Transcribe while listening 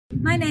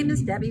My name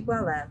is Debbie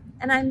Boileau,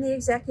 and I'm the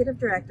Executive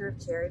Director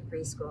of Cherry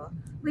Preschool.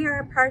 We are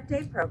a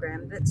part-day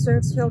program that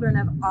serves children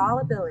of all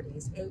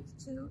abilities,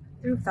 aged 2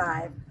 through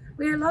 5.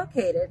 We are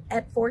located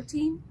at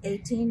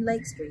 1418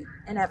 Lake Street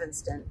in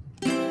Evanston.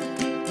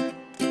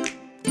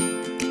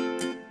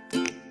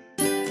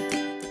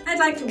 I'd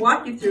like to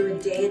walk you through a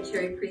day at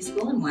Cherry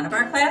Preschool in one of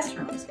our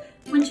classrooms.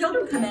 When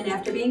children come in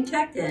after being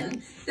checked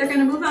in, they're going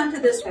to move on to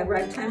this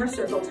right time or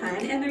circle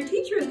time, and their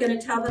teacher is going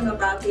to tell them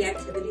about the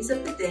activities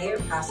of the day or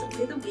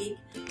possibly the week.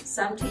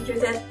 Some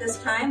teachers at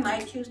this time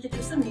might choose to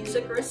do some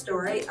music or a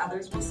story.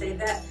 Others will save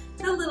that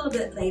till a little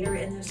bit later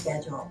in their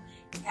schedule.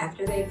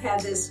 After they've had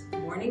this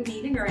morning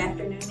meeting or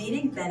afternoon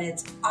meeting, then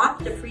it's off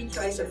to free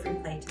choice or free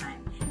play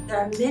time. There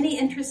are many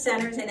interest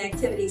centers and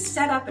activities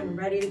set up and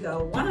ready to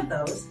go. One of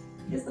those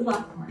is the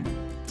block corner.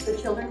 The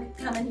children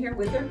can come in here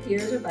with their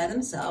peers or by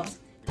themselves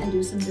and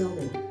do some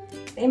building.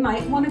 They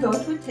might want to go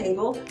to a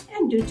table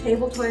and do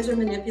table toys or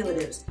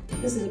manipulatives.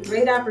 This is a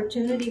great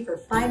opportunity for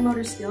fine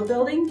motor skill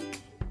building.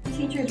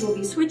 Teachers will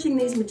be switching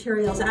these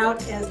materials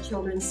out as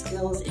children's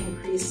skills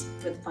increase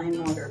with fine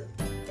motor.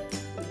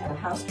 We have a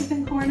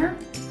housekeeping corner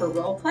for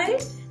role play.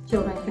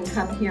 Children can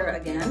come here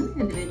again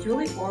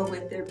individually or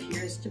with their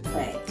peers to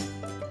play.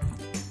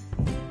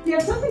 We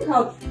have something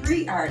called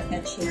free art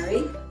at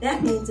Cherry.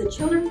 That means that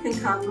children can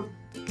come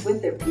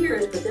with their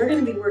peers, but they're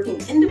going to be working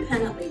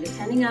independently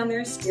depending on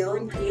their skill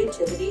and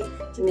creativity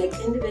to make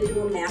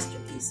individual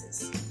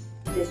masterpieces.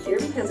 This year,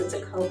 because it's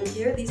a COVID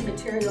year, these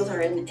materials are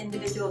in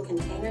individual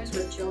containers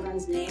with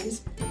children's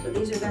names, so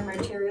these are their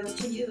materials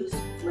to use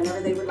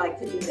whenever they would like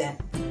to do that.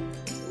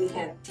 We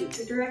have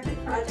teacher-directed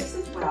projects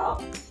as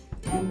well,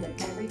 and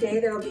every day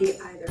there will be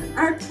either an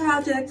art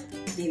project,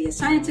 maybe a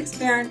science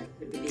experiment,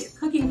 maybe a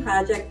cooking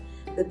project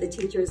that the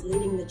teacher is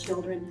leading the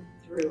children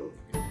through.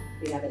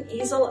 We have an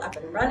easel up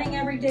and running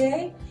every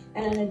day,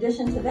 and in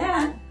addition to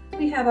that,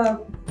 we have a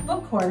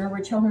book corner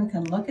where children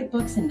can look at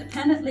books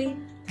independently,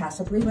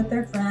 possibly with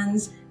their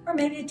friends, or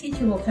maybe a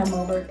teacher will come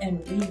over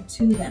and read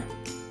to them.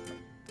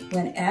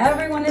 When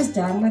everyone is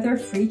done with their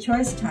free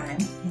choice time,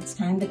 it's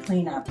time to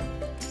clean up.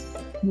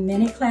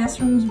 Many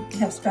classrooms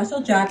have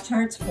special job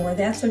charts for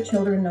that so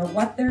children know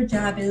what their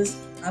job is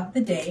of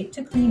the day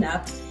to clean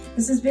up.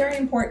 This is very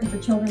important for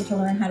children to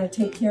learn how to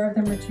take care of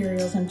their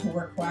materials and to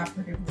work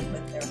cooperatively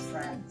with their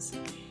friends.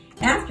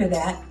 After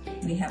that,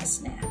 we have a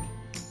snack.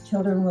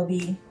 Children will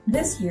be,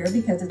 this year,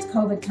 because it's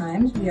COVID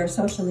times, we are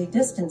socially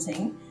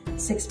distancing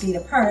 6 feet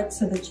apart,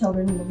 so the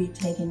children will be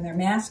taking their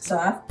masks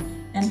off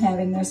and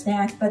having their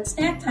snack. But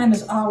snack time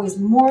is always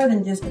more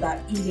than just about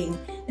eating.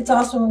 It's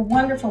also a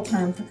wonderful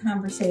time for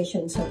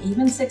conversation, so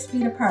even 6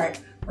 feet apart,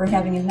 we're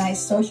having a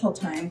nice social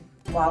time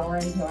while we're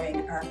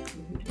enjoying our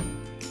food.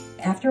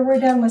 After we're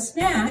done with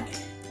snack,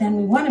 then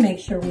we want to make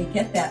sure we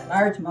get that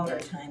large motor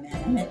time in.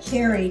 And at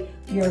Cherry,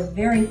 we are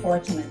very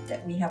fortunate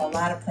that we have a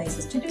lot of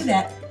places to do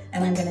that,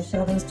 and I'm going to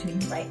show those to you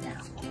right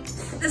now.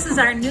 This is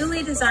our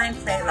newly designed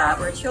play lab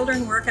where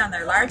children work on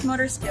their large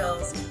motor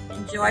skills,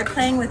 enjoy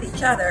playing with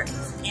each other,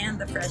 and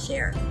the fresh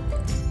air.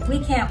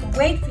 We can't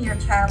wait for your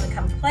child to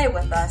come play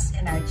with us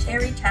in our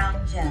Cherry Town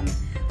Gym.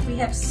 We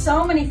have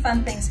so many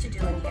fun things to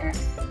do in here.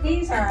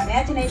 These are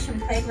imagination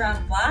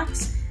playground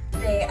blocks.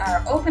 They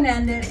are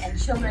open-ended, and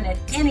children at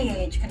any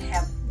age can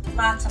have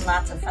lots and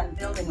lots of fun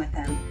building with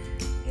them.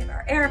 We have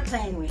our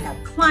airplane, we have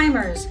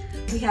climbers,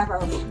 we have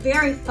our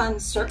very fun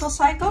circle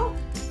cycle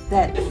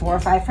that 4 or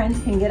 5 friends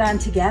can get on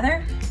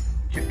together,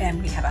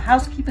 and we have a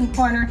housekeeping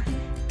corner,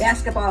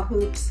 basketball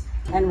hoops,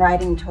 and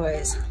riding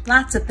toys.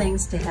 Lots of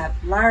things to have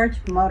large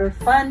motor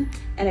fun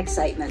and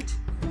excitement.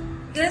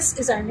 This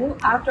is our new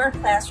outdoor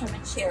classroom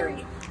at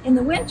Cherry. In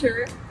the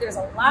winter, there's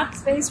a lot of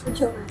space for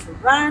children to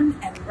run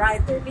and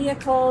ride their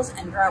vehicles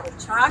and draw with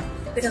chalk.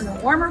 But in the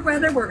warmer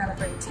weather, we're going to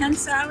bring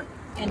tents out,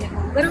 and it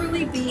will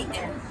literally be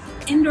an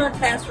indoor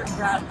classroom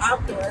brought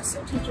outdoors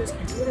so teachers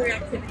can do their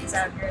activities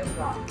out here as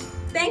well.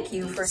 Thank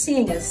you for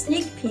seeing a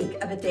sneak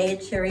peek of a day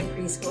at Cherry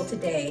Preschool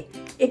today.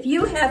 If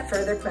you have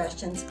further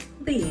questions,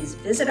 please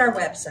visit our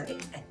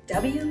website at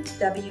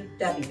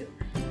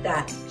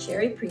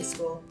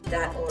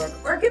www.cherrypreschool.org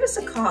or give us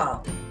a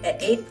call at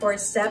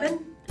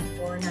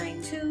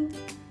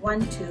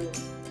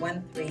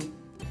 847-492-1213.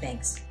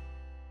 Thanks.